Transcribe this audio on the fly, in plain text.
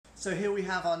So here we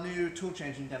have our new tool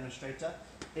changing demonstrator.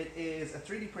 It is a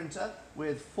 3D printer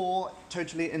with 4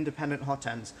 totally independent hot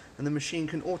ends, and the machine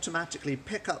can automatically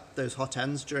pick up those hot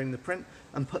ends during the print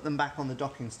and put them back on the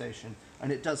docking station,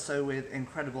 and it does so with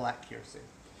incredible accuracy.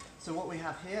 So what we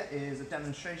have here is a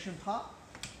demonstration part.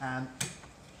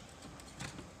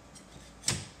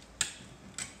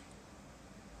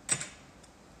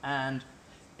 And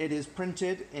it is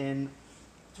printed in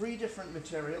 3 different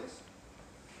materials.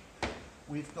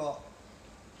 We've got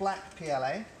black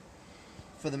PLA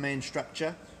for the main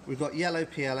structure. We've got yellow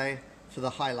PLA for the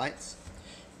highlights.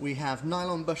 We have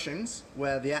nylon bushings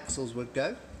where the axles would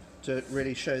go to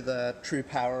really show the true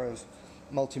power of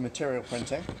multi-material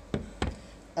printing.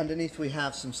 Underneath we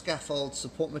have some scaffold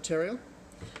support material,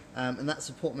 and that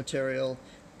support material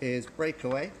is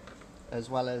breakaway as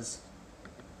well as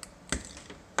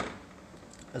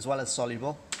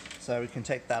soluble, so we can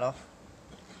take that off.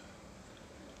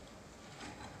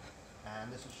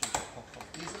 And this should pop off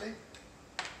easily.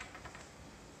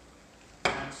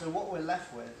 And so what we're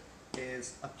left with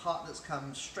is a part that's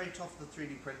come straight off the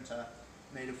 3D printer,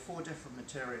 made of 4 different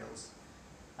materials.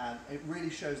 And it really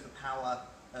shows the power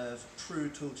of true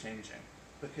tool changing,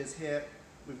 because here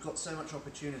we've got so much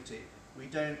opportunity.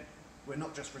 We're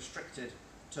not just restricted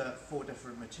to 4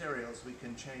 different materials. We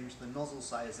can change the nozzle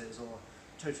sizes or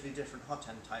totally different hot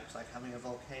end types, like having a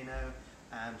volcano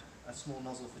and a small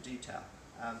nozzle for detail.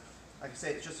 Like I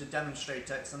say, it's just a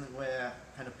demonstrator. It's something we're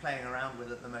kind of playing around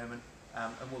with at the moment,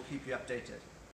 and we'll keep you updated.